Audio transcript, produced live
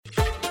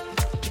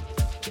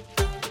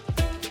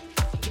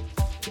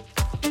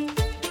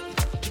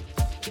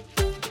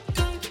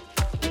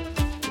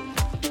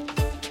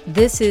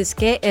This is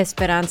Que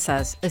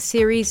Esperanzas, a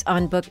series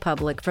on Book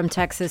Public from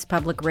Texas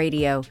Public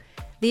Radio.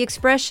 The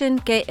expression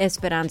Que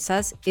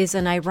Esperanzas is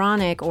an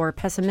ironic or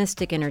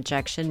pessimistic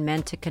interjection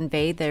meant to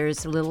convey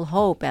there's little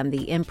hope and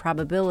the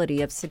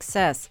improbability of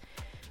success.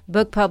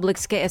 Book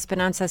Public's Que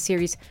Esperanza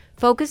series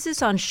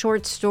focuses on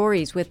short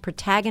stories with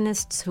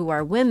protagonists who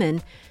are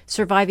women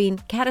surviving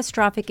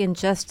catastrophic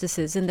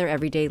injustices in their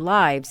everyday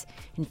lives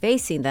and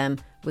facing them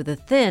with a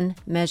thin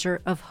measure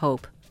of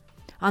hope.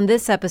 On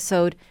this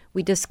episode,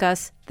 we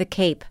discuss The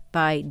Cape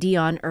by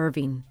Dion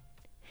Irving.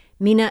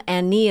 Mina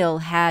and Neil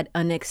had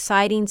an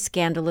exciting,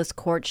 scandalous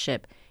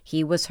courtship.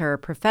 He was her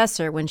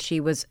professor when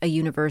she was a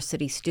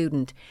university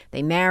student.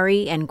 They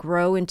marry and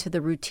grow into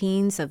the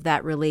routines of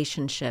that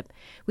relationship.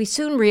 We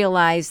soon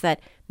realize that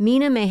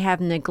Mina may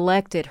have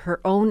neglected her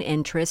own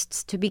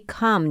interests to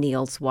become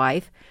Neil's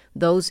wife.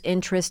 Those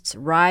interests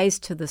rise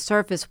to the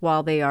surface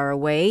while they are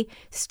away,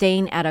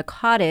 staying at a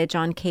cottage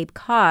on Cape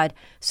Cod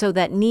so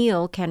that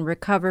Neil can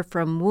recover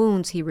from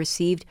wounds he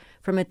received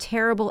from a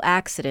terrible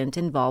accident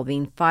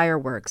involving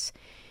fireworks.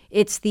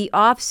 It's the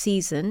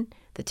off-season,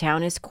 the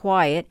town is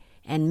quiet,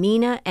 and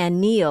Mina and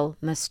Neil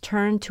must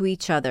turn to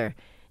each other.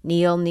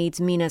 Neil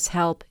needs Mina's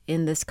help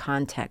in this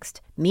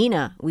context.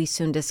 Mina, we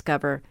soon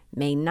discover,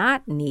 may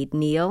not need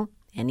Neil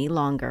any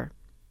longer.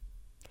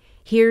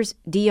 Here's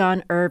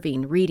Dion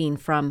Irving reading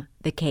from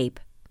The Cape.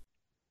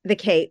 The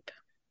Cape.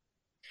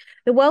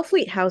 The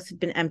Wellfleet house had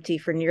been empty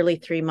for nearly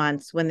 3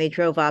 months when they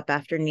drove up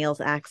after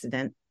Neil's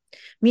accident.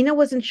 Mina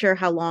wasn't sure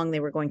how long they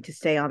were going to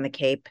stay on the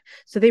Cape,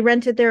 so they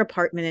rented their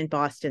apartment in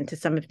Boston to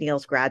some of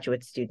Neil's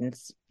graduate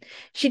students.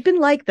 She'd been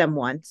like them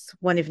once,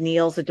 one of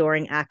Neil's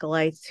adoring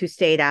acolytes who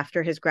stayed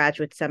after his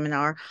graduate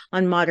seminar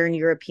on modern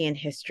European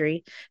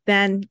history,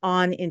 then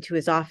on into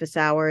his office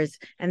hours,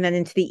 and then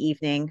into the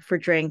evening for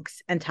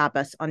drinks and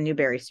tapas on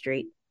Newberry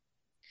Street.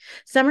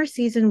 Summer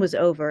season was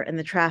over and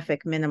the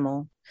traffic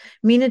minimal.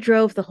 Mina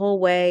drove the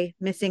whole way,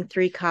 missing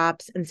 3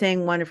 cops and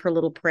saying one of her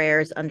little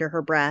prayers under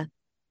her breath.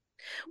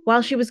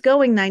 While she was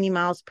going 90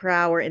 miles per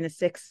hour in a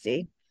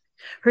 60,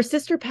 her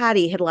sister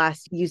Patty had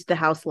used the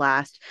house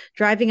last,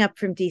 driving up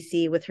from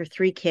D.C. with her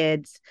 3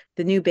 kids,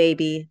 the new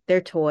baby,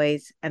 their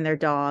toys, and their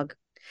dog.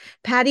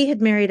 Patty had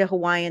married a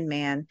Hawaiian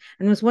man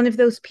and was one of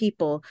those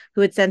people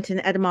who had sent an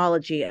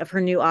etymology of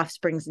her new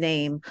offspring's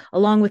name,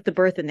 along with the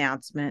birth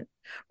announcement.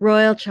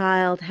 Royal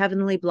child,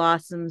 heavenly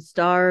blossom,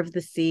 star of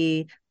the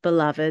sea,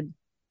 beloved.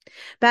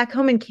 Back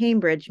home in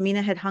Cambridge,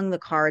 Mina had hung the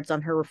cards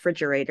on her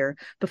refrigerator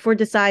before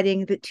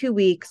deciding that 2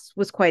 weeks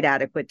was quite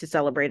adequate to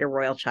celebrate a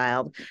royal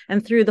child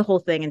and threw the whole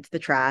thing into the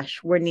trash,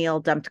 where Neil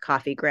dumped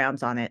coffee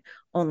grounds on it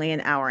only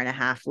an hour and a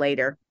half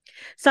later.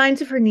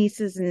 Signs of her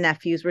nieces and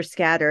nephews were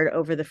scattered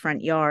over the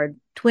front yard.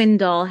 Twin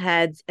doll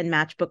heads and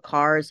matchbook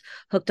cars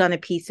hooked on a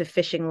piece of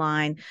fishing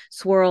line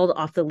swirled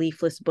off the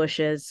leafless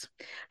bushes.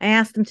 I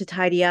asked them to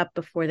tidy up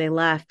before they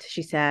left,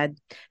 she said,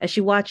 as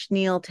she watched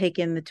Neil take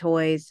in the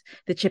toys,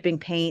 the chipping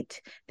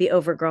paint, the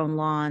overgrown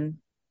lawn.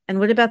 And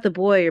what about the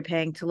boy you're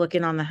paying to look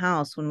in on the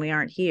house when we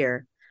aren't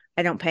here?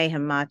 I don't pay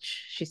him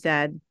much, she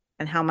said,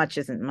 and how much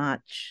isn't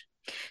much?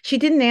 She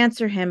didn't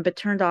answer him, but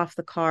turned off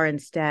the car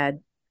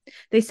instead.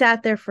 They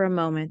sat there for a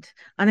moment,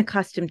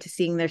 unaccustomed to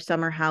seeing their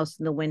summer house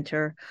in the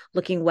winter,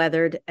 looking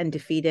weathered and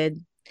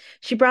defeated.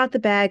 She brought the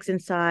bags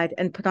inside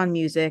and put on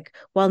music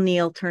while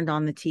Neil turned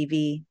on the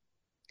TV.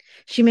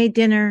 She made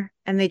dinner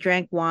and they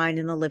drank wine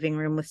in the living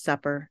room with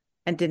supper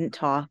and didn't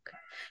talk,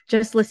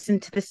 just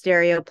listened to the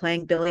stereo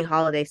playing Billie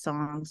Holiday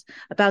songs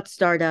about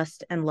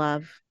stardust and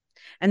love.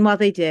 And while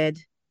they did,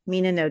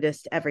 Mina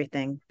noticed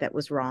everything that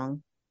was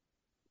wrong.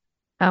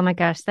 Oh my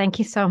gosh, thank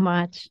you so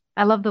much.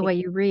 I love the way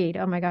you read.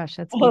 Oh my gosh,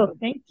 that's Oh, beautiful.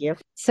 thank you.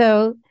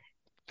 So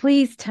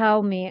please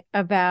tell me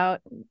about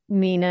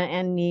Mina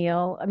and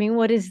Neil. I mean,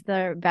 what is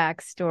their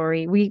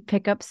backstory? We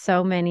pick up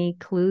so many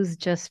clues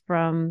just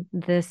from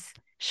this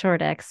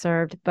short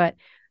excerpt, but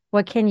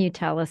what can you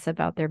tell us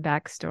about their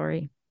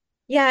backstory?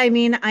 Yeah, I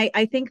mean,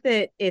 I think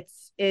that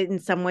it's in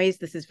some ways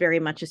this is very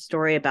much a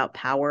story about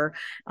power,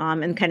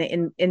 and kind of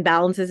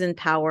imbalances in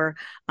power,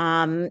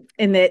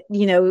 in that,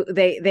 you know,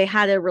 they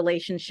had a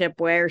relationship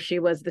where she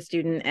was the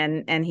student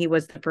and he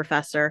was the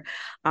professor,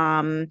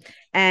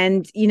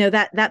 and you know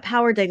that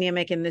power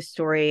dynamic in this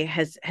story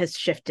has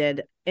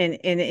shifted in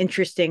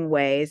interesting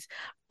ways.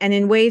 And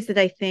in ways that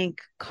I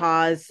think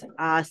cause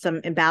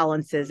some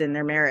imbalances in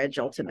their marriage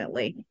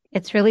ultimately.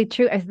 It's really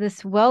true. As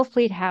this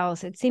Wellfleet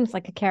house, it seems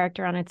like a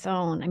character on its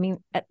own. I mean,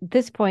 at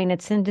this point,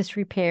 it's in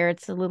disrepair.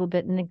 It's a little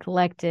bit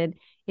neglected.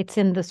 It's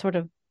in the sort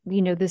of,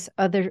 you know, this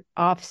other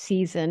off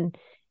season.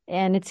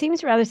 And it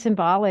seems rather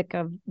symbolic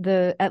of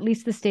at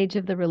least the stage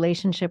of the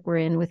relationship we're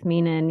in with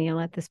Mina and Neil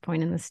at this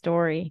point in the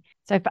story.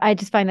 So I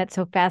just find that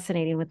so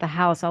fascinating with the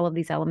house, all of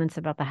these elements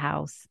about the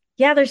house.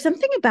 Yeah, there's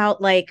something about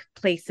like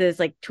places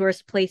like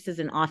tourist places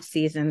and off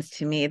seasons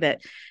to me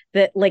that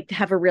like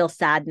have a real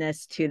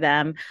sadness to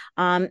them.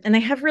 And I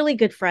have really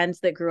good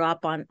friends that grew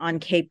up on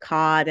Cape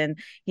Cod, and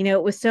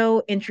it was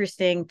so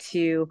interesting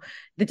to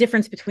the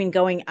difference between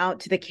going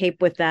out to the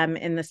Cape with them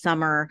in the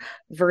summer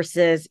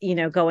versus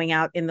going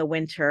out in the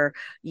winter.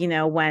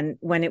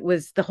 When it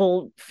was the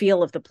whole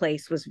feel of the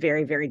place was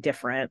very, very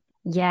different.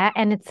 Yeah,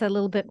 and it's a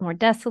little bit more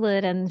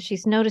desolate, and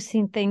she's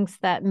noticing things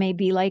that may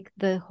be like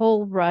the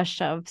whole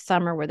rush of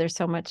summer where there's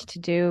so much to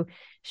do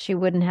she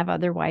wouldn't have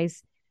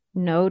otherwise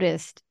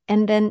noticed.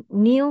 And then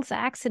Neil's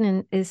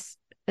accident is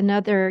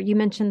another, you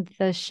mentioned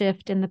the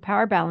shift in the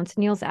power balance.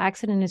 Neil's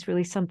accident is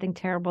really something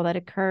terrible that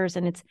occurs,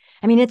 and it's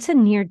a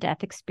near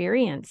death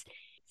experience.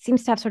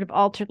 Seems to have sort of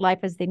altered life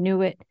as they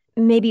knew it.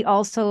 Maybe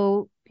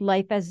also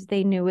life as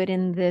they knew it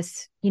in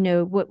this,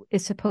 what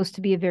is supposed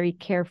to be a very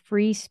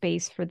carefree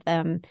space for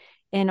them.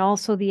 And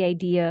also the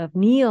idea of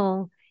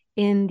Neil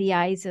in the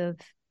eyes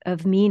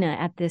of Mina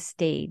at this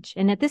stage.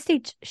 And at this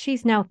stage,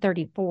 she's now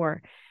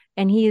 34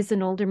 and he is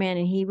an older man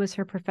and he was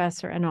her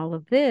professor and all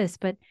of this.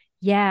 But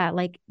yeah,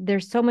 like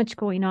there's so much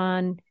going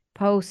on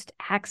post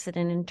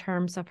accident in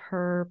terms of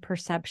her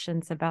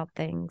perceptions about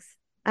things.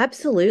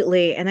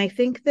 Absolutely. And I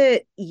think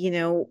that,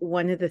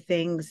 one of the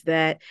things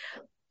that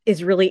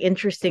is really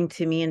interesting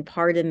to me in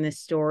part in this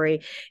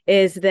story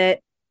is that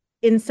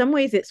in some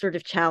ways it sort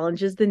of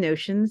challenges the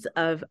notions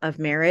of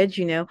marriage.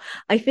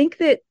 I think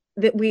that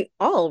we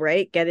all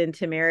right get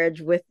into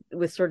marriage with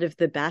sort of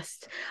the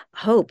best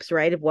hopes,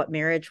 right, of what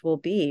marriage will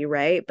be,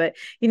 right? But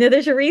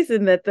there's a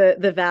reason that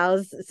the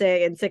vows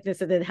say in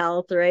sickness and in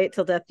health, right,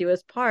 till death do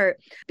us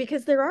part,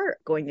 because there are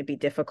going to be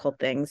difficult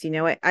things.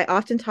 I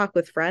often talk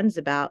with friends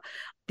about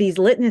these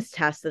litmus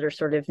tests that are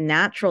sort of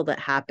natural that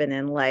happen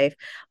in life,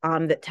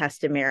 that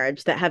test a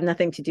marriage that have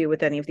nothing to do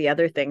with any of the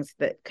other things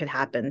that could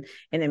happen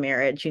in a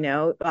marriage.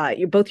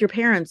 Both your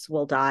parents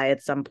will die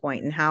at some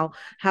point, and how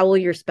will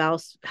your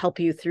spouse help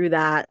you through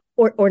that,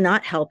 or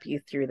not help you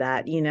through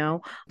that?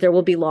 There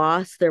will be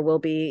loss, there will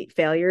be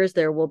failures,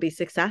 there will be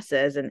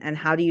successes, and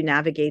how do you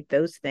navigate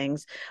those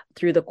things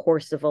through the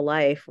course of a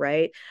life,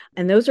 right?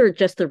 And those are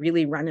just the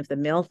really run of the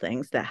mill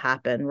things that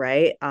happen,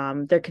 right?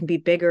 There can be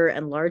bigger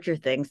and larger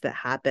things that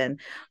happen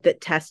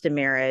that test a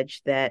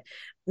marriage, that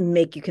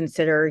make you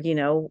consider,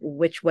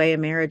 which way a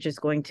marriage is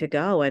going to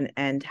go,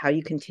 and how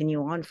you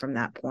continue on from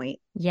that point.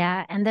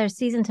 Yeah, and there's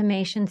these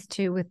intimations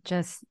too with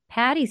just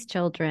Patty's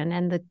children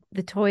and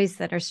the toys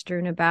that are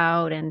strewn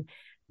about and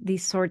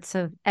these sorts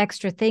of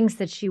extra things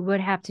that she would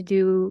have to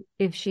do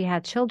if she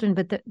had children.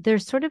 But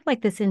there's sort of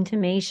like this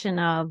intimation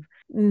of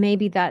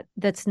maybe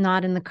that's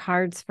not in the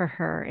cards for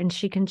her, and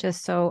she can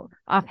just so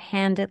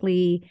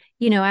offhandedly,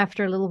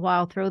 after a little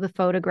while, throw the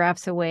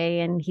photographs away,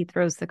 and he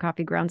throws the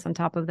coffee grounds on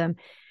top of them.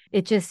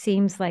 It just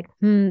seems like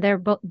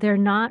they're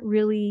not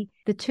really,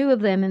 the two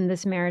of them in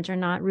this marriage are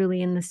not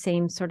really in the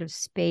same sort of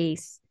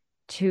space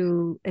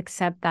to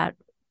accept that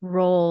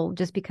role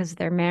just because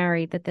they're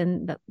married, that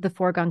then the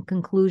foregone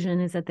conclusion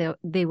is that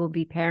they will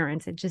be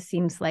parents. It just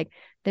seems like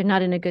they're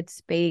not in a good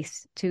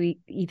space to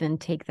even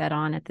take that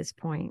on at this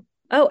point.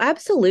 Oh,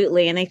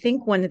 absolutely. And I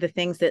think one of the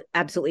things that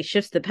absolutely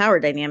shifts the power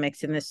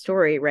dynamics in this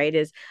story, right,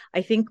 is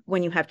I think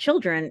when you have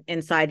children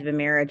inside of a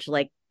marriage,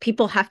 like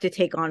people have to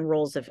take on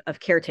roles of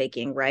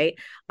caretaking, right?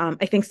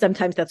 I think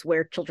sometimes that's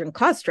where children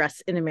cause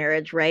stress in a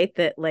marriage, right?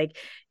 That like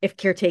if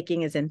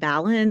caretaking is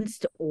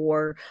imbalanced,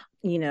 or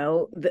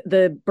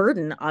the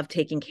burden of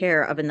taking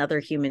care of another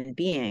human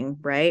being,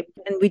 right?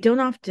 And we don't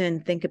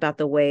often think about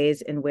the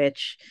ways in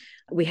which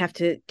we have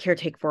to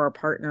caretake for our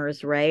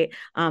partners, right?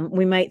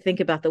 We might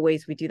think about the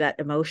ways we do that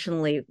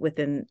emotionally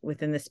within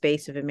the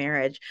space of a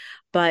marriage,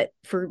 but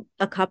for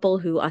a couple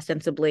who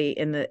ostensibly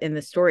in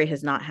the story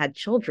has not had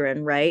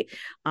children, right?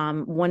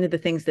 One of the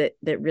things that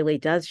really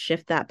does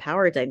shift that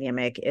power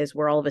dynamic is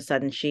where all of a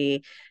sudden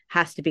she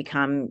has to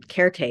become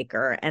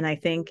caretaker. And I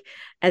think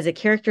as a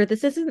character,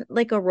 this isn't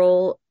like a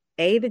role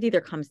that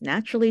either comes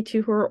naturally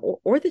to her,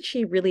 or that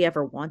she really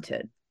ever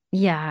wanted.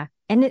 Yeah.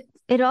 And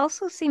it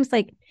also seems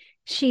like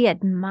she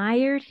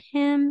admired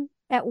him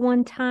at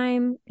one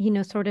time,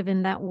 sort of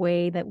in that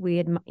way that we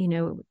had,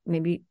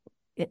 maybe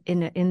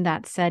in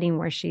that setting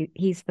where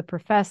he's the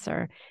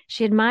professor.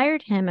 She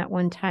admired him at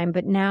one time,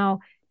 but now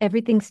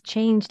everything's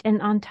changed.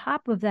 And on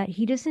top of that,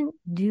 he doesn't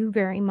do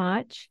very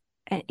much.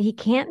 He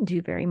can't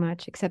do very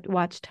much except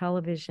watch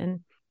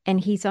television. And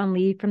he's on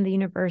leave from the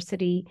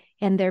university,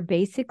 and they're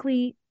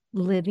basically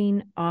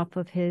living off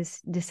of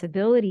his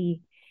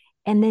disability.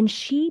 And then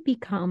she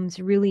becomes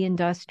really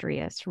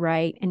industrious,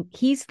 right? And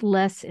he's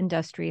less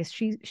industrious.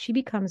 She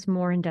becomes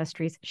more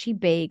industrious. She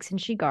bakes and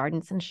she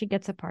gardens and she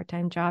gets a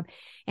part-time job.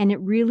 And it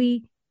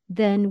really,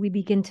 then we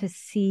begin to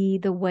see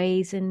the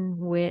ways in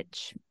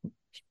which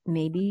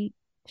maybe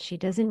she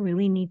doesn't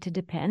really need to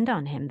depend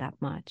on him that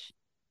much.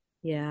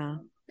 Yeah.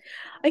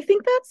 I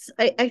think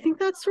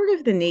that's sort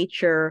of the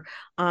nature.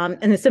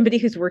 And as somebody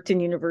who's worked in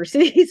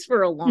universities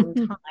for a long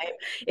time,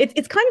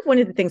 it's kind of one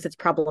of the things that's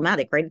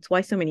problematic, right? It's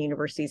why so many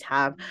universities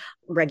have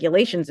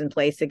regulations in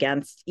place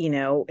against,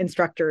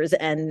 instructors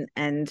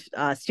and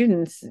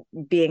students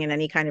being in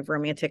any kind of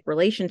romantic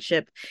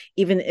relationship,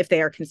 even if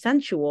they are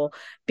consensual,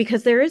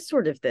 because there is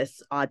sort of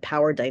this odd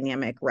power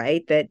dynamic,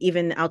 right? That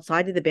even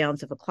outside of the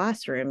bounds of a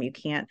classroom, you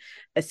can't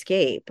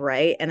escape,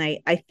 right? And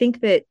I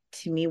think that,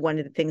 to me, one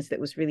of the things that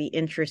was really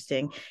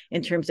interesting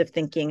in terms of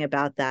thinking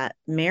about that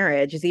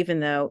marriage is, even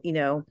though,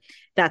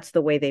 that's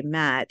the way they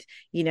met,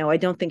 I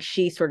don't think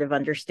she sort of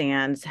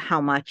understands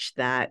how much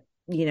that,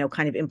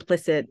 kind of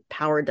implicit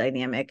power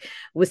dynamic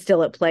was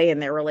still at play in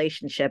their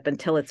relationship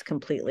until it's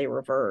completely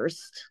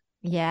reversed.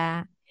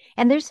 Yeah.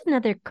 And there's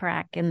another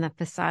crack in the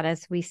facade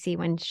as we see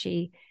when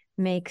she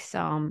makes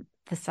the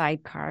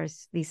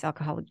sidecars, these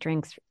alcoholic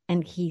drinks,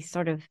 and he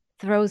sort of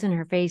throws in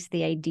her face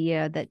the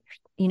idea that,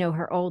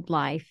 her old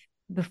life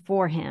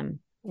before him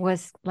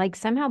was like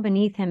somehow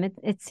beneath him.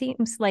 It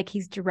seems like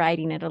he's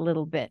deriding it a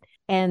little bit.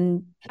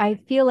 And I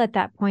feel at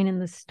that point in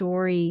the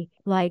story,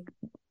 like,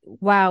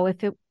 wow,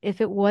 if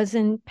it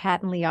wasn't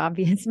patently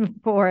obvious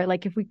before,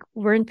 like if we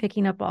weren't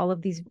picking up all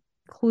of these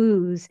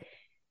clues,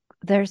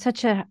 there's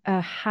such a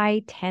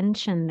high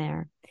tension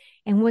there.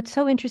 And what's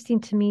so interesting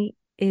to me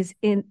is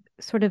in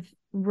sort of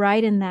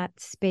right in that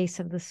space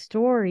of the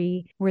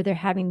story where they're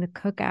having the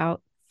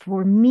cookout.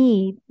 For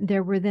me,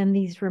 there were then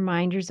these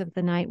reminders of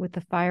the night with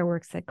the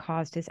fireworks that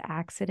caused his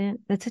accident.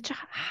 That's such a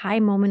high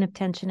moment of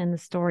tension in the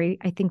story,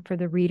 I think, for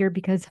the reader,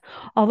 because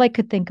all I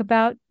could think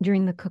about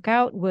during the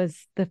cookout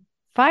was the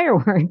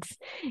fireworks.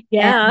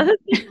 Yeah.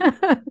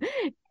 And,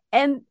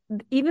 and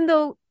even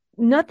though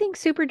nothing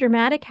super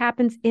dramatic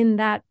happens in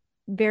that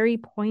very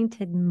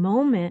pointed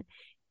moment,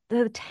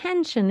 the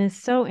tension is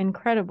so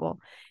incredible.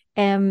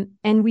 And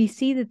we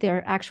see that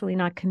they're actually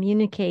not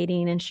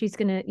communicating, and she's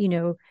gonna,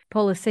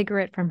 pull a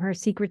cigarette from her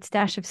secret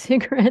stash of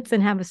cigarettes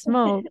and have a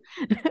smoke.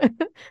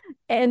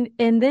 and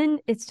then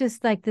it's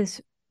just like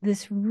this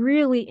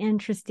really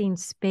interesting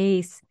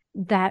space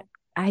that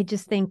I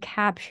just think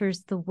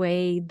captures the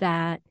way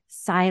that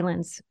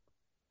silence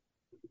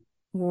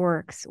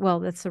works. Well,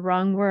 that's the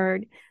wrong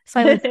word.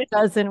 Silence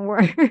doesn't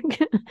work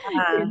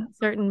in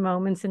certain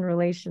moments in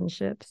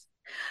relationships.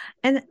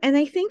 And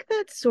I think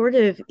that's sort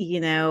of,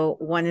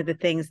 one of the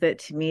things that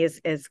to me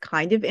is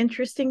kind of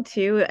interesting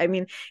too. I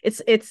mean,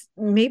 it's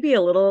maybe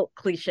a little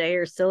cliche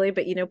or silly,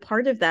 but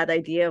part of that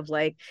idea of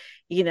like,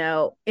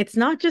 it's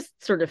not just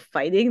sort of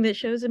fighting that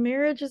shows a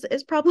marriage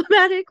is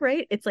problematic,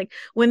 right? It's like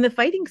when the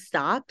fighting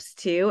stops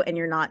too, and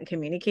you're not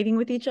communicating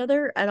with each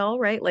other at all,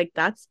 right? Like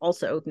that's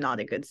also not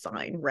a good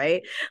sign,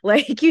 right?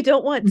 Like you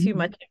don't want too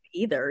much of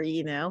either,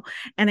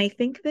 And I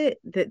think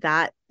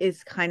that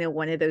is kind of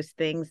one of those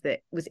things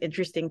that was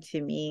interesting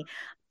to me.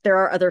 There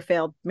are other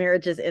failed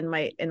marriages in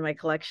my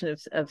collection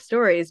of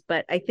stories,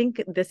 but I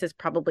think this is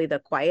probably the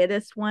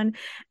quietest one,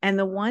 and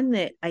the one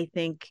that I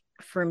think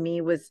for me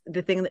was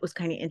the thing that was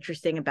kind of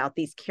interesting about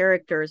these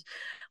characters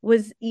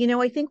was,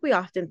 I think we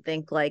often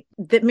think like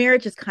that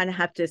marriages kind of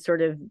have to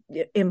sort of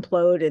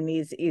implode in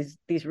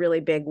these really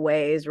big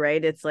ways,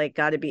 right? It's like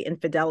got to be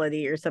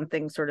infidelity or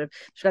something, sort of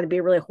there's got to be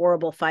a really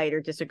horrible fight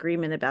or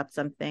disagreement about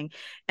something.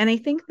 And I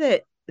think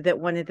that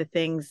one of the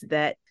things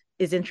that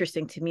is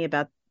interesting to me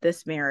about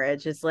this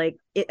marriage is like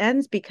it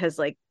ends because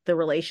like the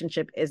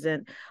relationship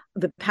isn't,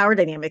 the power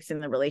dynamics in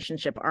the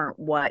relationship aren't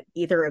what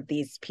either of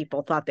these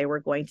people thought they were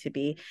going to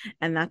be,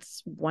 and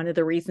that's one of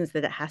the reasons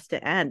that it has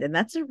to end. And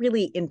that's a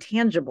really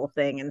intangible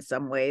thing in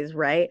some ways,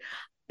 right?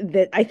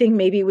 That I think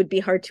maybe would be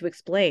hard to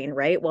explain,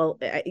 right? Well,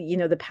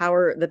 the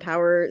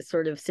power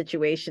sort of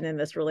situation in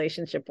this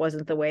relationship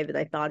wasn't the way that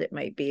I thought it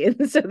might be,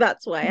 and so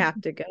that's why I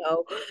have to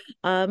go.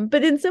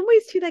 But in some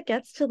ways too, that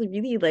gets to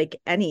really like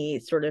any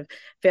sort of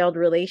failed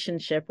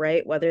relationship,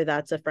 right? Whether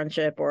that's a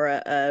friendship or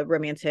a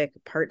romantic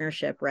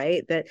partnership,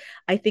 right? That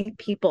I think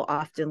people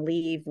often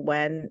leave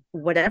when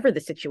whatever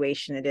the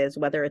situation it is,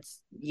 whether it's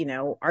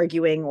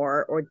arguing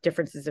or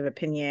differences of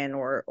opinion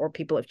or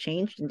people have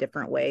changed in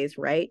different ways,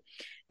 right?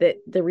 That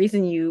the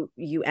reason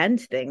you end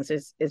things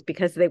is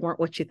because they weren't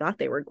what you thought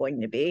they were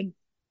going to be.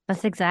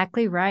 That's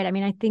exactly right. I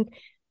mean, I think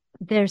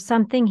there's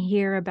something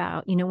here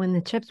about, when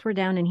the chips were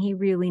down and he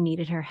really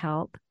needed her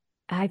help.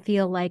 I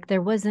feel like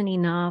there wasn't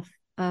enough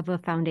of a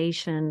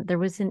foundation. There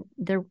wasn't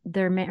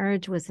their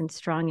marriage wasn't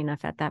strong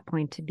enough at that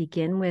point to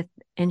begin with.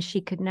 And she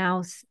could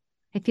now,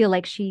 I feel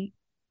like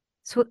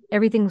so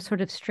everything was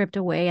sort of stripped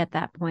away at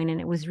that point,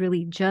 and it was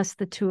really just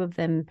the two of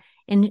them.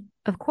 And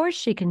of course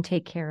she can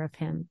take care of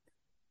him.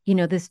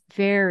 This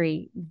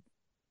very,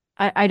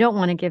 I don't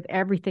want to give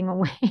everything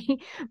away,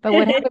 but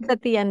what happens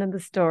at the end of the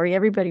story,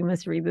 everybody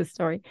must read this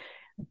story.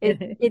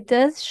 It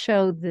does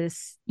show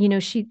this,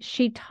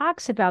 she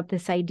talks about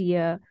this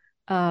idea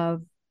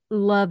of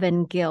love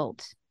and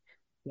guilt,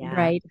 Yeah.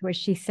 right? Where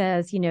she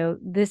says,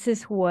 this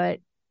is what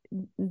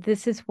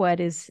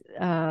is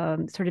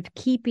sort of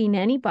keeping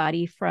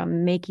anybody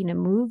from making a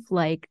move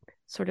like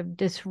sort of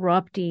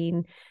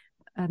disrupting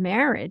a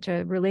marriage,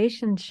 a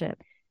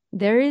relationship.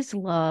 there is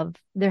love,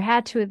 there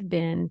had to have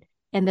been,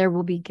 and there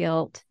will be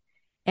guilt.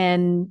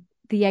 And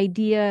the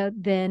idea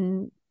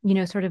then,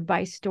 sort of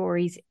by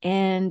stories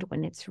end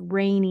when it's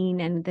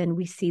raining, and then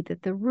we see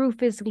that the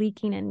roof is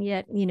leaking, and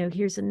yet,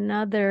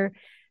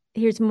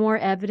 here's more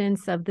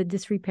evidence of the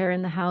disrepair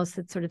in the house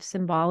that's sort of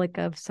symbolic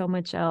of so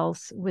much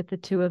else with the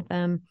two of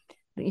them,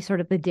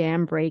 sort of the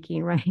dam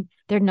breaking, right?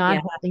 They're not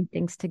holding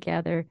things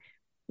together.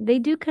 They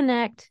do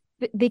connect.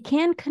 They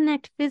can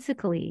connect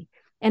physically,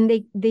 and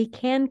they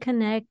can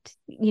connect,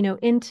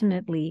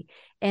 intimately,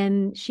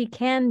 and she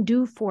can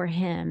do for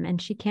him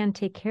and she can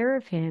take care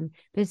of him,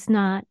 but it's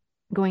not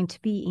going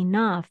to be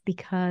enough,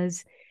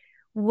 because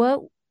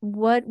what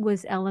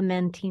was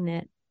elementing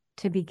it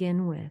to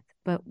begin with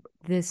but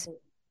this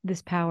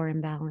power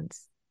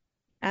imbalance.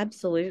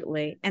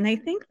 Absolutely. And I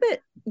think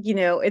that,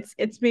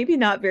 it's maybe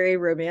not very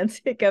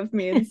romantic of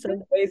me in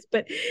some ways,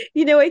 but,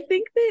 I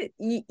think that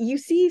you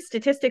see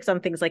statistics on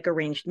things like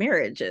arranged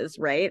marriages,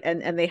 right?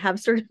 And they have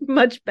sort of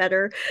much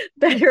better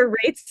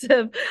rates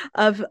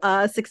of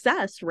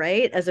success,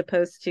 right? As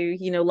opposed to,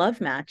 love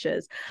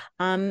matches.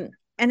 And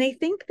I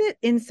think that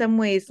in some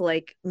ways,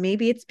 like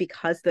maybe it's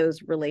because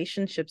those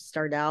relationships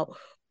start out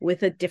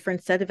with a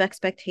different set of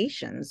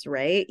expectations,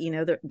 right?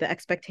 The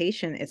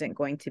expectation isn't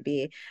going to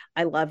be,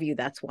 I love you,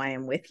 that's why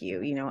I'm with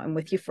you. I'm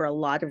with you for a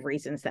lot of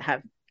reasons that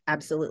have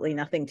absolutely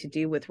nothing to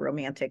do with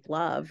romantic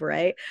love,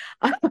 right?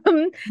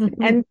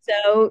 And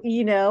so,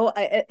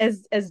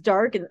 as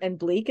dark and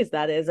bleak as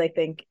that is, I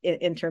think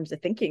in terms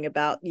of thinking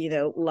about,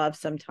 love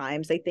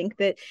sometimes, I think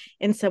that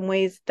in some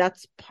ways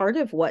that's part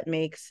of what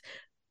makes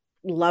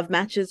love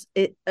matches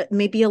it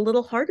maybe a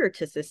little harder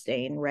to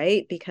sustain,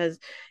 right? Because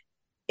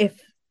if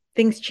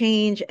things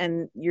change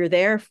and you're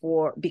there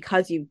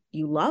because you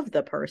love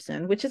the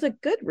person, which is a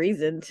good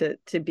reason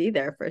to be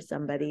there for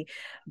somebody,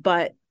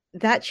 but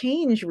that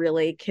change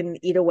really can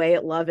eat away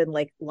at love in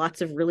like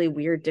lots of really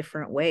weird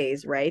different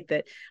ways, right?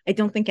 That I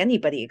don't think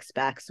anybody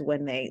expects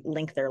when they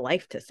link their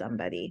life to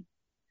somebody.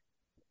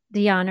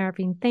 Dionne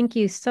Irving, thank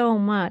you so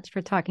much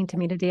for talking to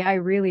me today. I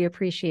really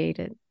appreciate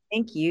it.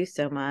 Thank you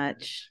so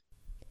much.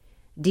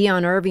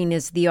 Dionne Irving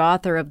is the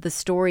author of the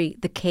story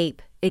The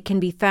Cape. It can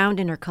be found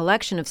in her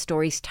collection of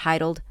stories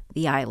titled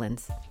The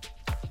Islands.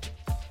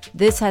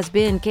 This has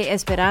been Que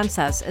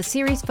Esperanzas, a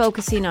series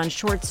focusing on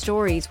short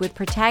stories with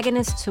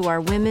protagonists who are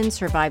women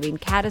surviving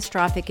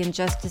catastrophic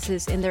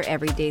injustices in their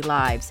everyday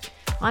lives,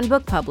 on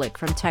Book Public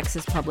from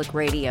Texas Public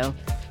Radio.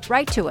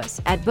 Write to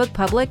us at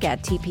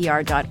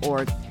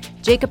bookpublic@tpr.org.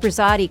 Jacob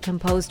Rosati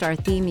composed our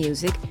theme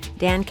music.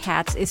 Dan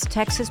Katz is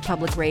Texas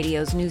Public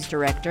Radio's news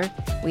director.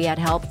 We had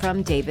help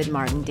from David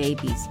Martin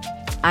Davies.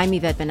 I'm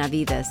Yvette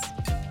Benavides.